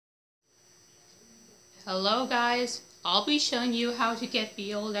Hello guys, I'll be showing you how to get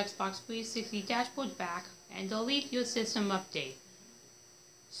the old Xbox 360 dashboard back and delete your system update.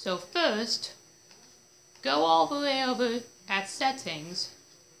 So first, go all the way over at Settings,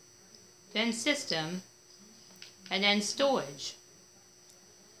 then System, and then Storage.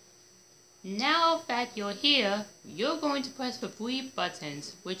 Now that you're here, you're going to press the three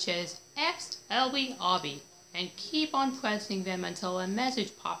buttons, which is X, LB, RB, and keep on pressing them until a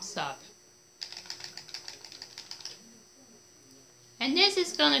message pops up. And this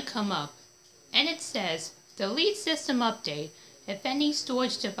is going to come up, and it says, delete system update. If any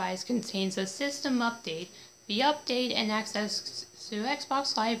storage device contains a system update, the update and access to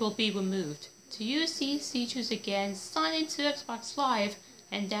Xbox Live will be removed. To use these features again, sign into Xbox Live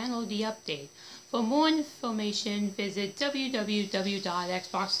and download the update. For more information, visit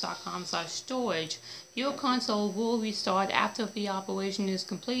www.xbox.com/storage. Your console will restart after the operation is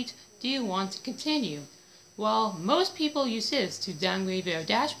complete. Do you want to continue? Well, most people use this to downgrade their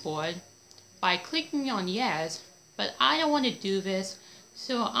dashboard by clicking on yes, but I don't want to do this,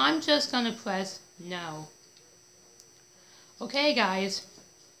 so I'm just gonna press no. Okay guys,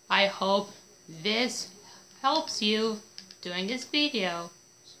 I hope this helps you during this video.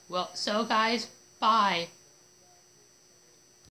 Well, so guys, bye.